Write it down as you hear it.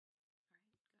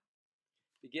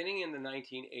Beginning in the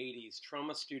 1980s,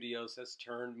 Troma Studios has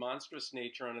turned monstrous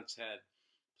nature on its head,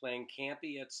 playing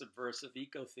campy yet subversive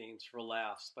eco-themes for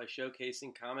laughs by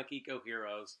showcasing comic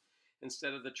eco-heroes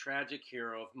instead of the tragic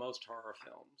hero of most horror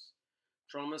films.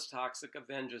 Troma's Toxic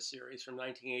Avenger series from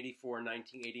 1984,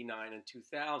 1989, and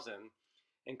 2000,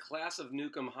 and Class of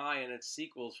Nuke High and its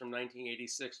sequels from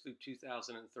 1986 through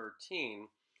 2013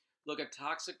 look at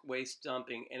toxic waste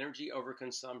dumping, energy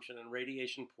overconsumption, and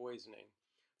radiation poisoning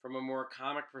from a more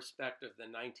comic perspective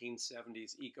than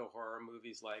 1970s eco-horror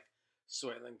movies like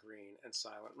Soylent Green and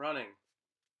Silent Running.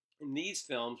 In these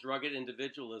films, rugged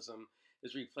individualism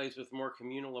is replaced with more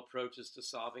communal approaches to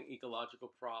solving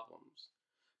ecological problems.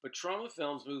 But Troma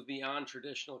films move beyond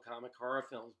traditional comic horror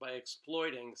films by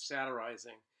exploiting,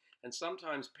 satirizing, and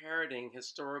sometimes parodying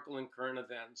historical and current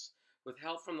events with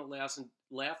help from the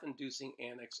laugh-inducing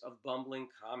antics of bumbling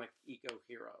comic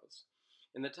eco-heroes.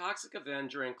 In the Toxic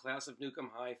Avenger and Class of Nuke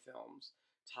High films,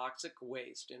 toxic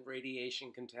waste and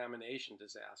radiation contamination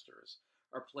disasters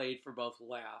are played for both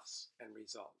laughs and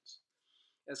results.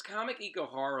 As comic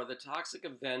eco-horror, the Toxic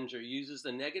Avenger uses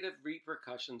the negative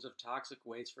repercussions of toxic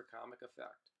waste for comic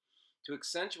effect. To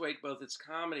accentuate both its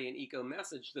comedy and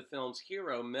eco-message, the film's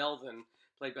hero, Melvin,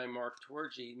 played by Mark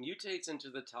Torgey, mutates into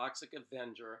the Toxic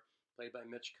Avenger, played by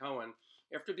Mitch Cohen,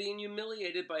 after being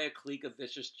humiliated by a clique of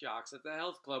vicious jocks at the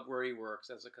health club where he works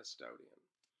as a custodian.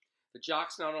 The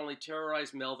jocks not only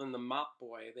terrorize Melvin the mop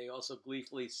boy, they also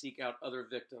gleefully seek out other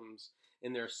victims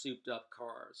in their souped-up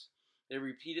cars. They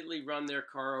repeatedly run their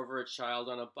car over a child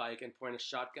on a bike and point a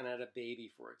shotgun at a baby,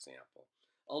 for example.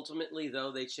 Ultimately,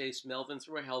 though, they chase Melvin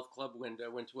through a health club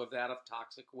window into a vat of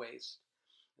toxic waste,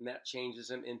 and that changes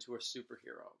him into a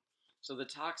superhero. So the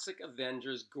Toxic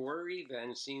Avenger's gory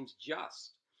revenge seems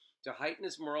just. To heighten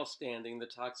his moral standing, the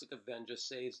Toxic Avenger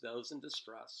saves those in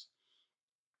distress,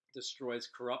 destroys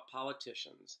corrupt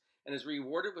politicians, and is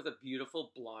rewarded with a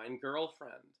beautiful blind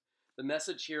girlfriend. The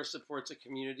message here supports a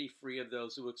community free of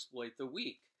those who exploit the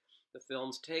weak. The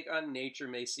film's take on nature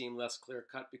may seem less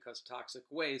clear-cut because toxic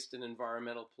waste, an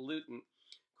environmental pollutant,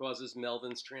 causes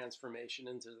Melvin's transformation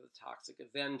into the Toxic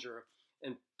Avenger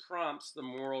and prompts the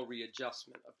moral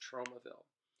readjustment of Tromaville.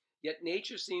 Yet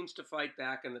nature seems to fight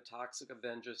back in the Toxic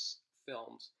Avengers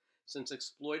films, since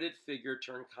exploited figure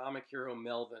turned comic hero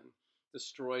Melvin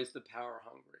destroys the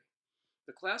power-hungry.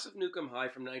 The Class of Nuke High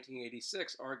from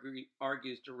 1986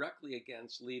 argues directly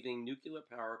against leaving nuclear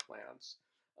power plants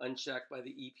unchecked by the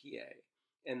EPA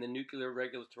and the Nuclear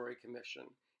Regulatory Commission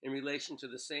in relation to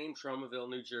the same Tromaville,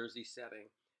 New Jersey setting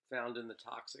found in the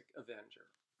Toxic Avenger.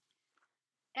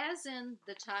 As in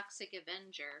The Toxic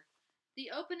Avenger,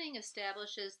 the opening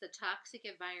establishes the toxic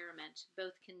environment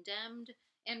both condemned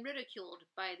and ridiculed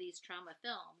by these Troma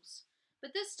films,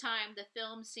 but this time the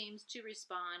film seems to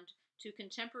respond to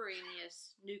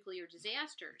contemporaneous nuclear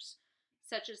disasters,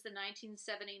 such as the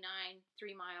 1979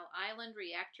 Three Mile Island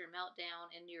reactor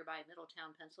meltdown in nearby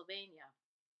Middletown, Pennsylvania.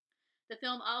 The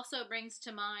film also brings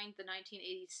to mind the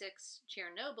 1986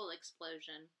 Chernobyl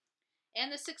explosion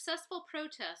and the successful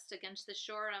protests against the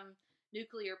Shoreham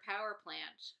nuclear power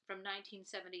plant from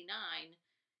 1979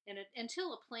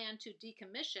 until a plan to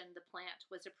decommission the plant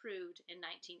was approved in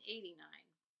 1989.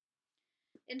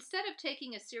 Instead of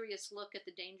taking a serious look at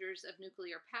the dangers of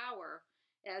nuclear power,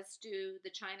 as do the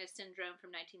China Syndrome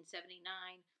from 1979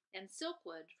 and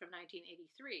Silkwood from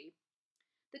 1983,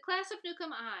 the Class of Nuke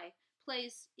High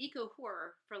plays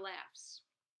eco-horror for laughs.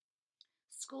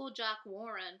 School jock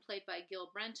Warren, played by Gil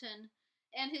Brenton,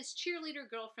 and his cheerleader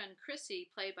girlfriend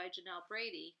Chrissy, played by Janelle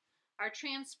Brady, are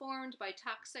transformed by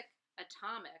toxic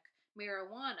atomic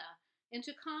marijuana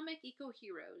into comic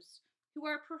eco-heroes who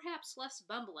are perhaps less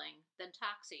bumbling than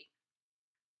Toxie.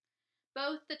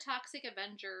 Both the Toxic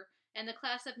Avenger and the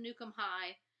Class of Nuke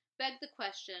High beg the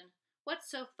question, what's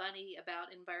so funny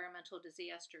about environmental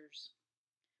disasters?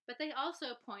 But they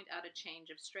also point out a change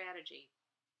of strategy.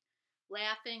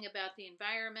 Laughing about the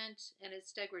environment and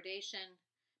its degradation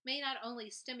may not only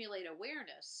stimulate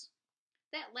awareness,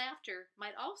 that laughter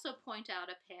might also point out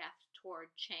a path toward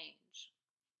change.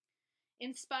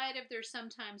 In spite of their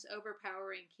sometimes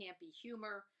overpowering campy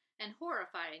humor and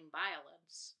horrifying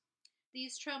violence,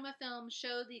 these Troma films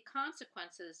show the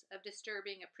consequences of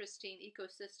disturbing a pristine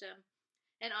ecosystem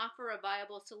and offer a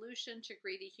viable solution to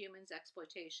greedy humans'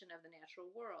 exploitation of the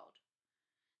natural world.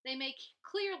 They may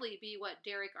clearly be what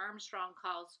Derek Armstrong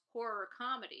calls horror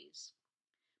comedies,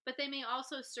 but they may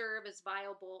also serve as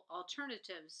viable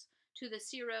alternatives to the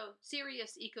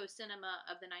serious eco-cinema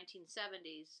of the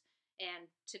 1970s and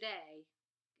today,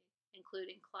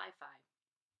 including Cli-Fi.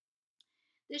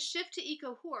 This shift to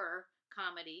eco-horror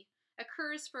comedy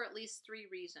occurs for at least three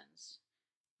reasons.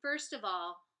 First of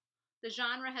all, The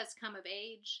genre has come of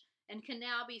age and can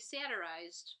now be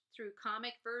satirized through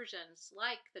comic versions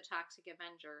like The Toxic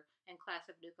Avenger and Class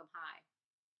of Nuke 'Em High.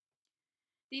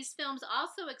 These films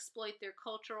also exploit their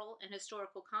cultural and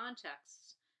historical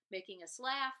contexts, making us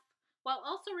laugh while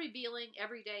also revealing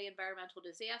everyday environmental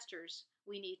disasters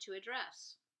we need to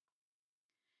address.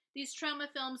 These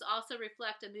Troma films also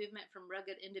reflect a movement from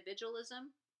rugged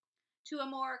individualism to a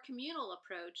more communal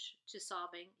approach to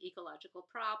solving ecological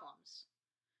problems,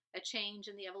 a change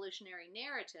in the evolutionary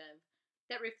narrative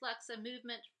that reflects a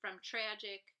movement from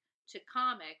tragic to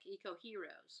comic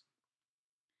eco-heroes.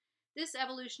 This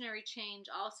evolutionary change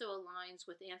also aligns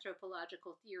with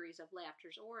anthropological theories of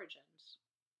laughter's origins.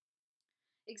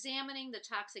 Examining the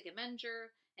Toxic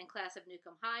Avenger and Class of Nuke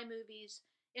 'Em High movies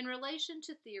in relation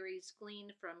to theories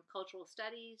gleaned from cultural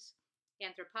studies,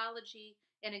 anthropology,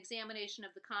 and examination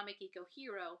of the comic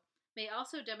eco-hero may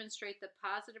also demonstrate the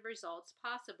positive results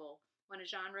possible when a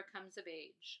genre comes of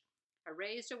age, a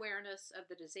raised awareness of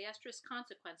the disastrous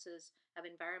consequences of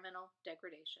environmental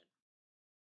degradation.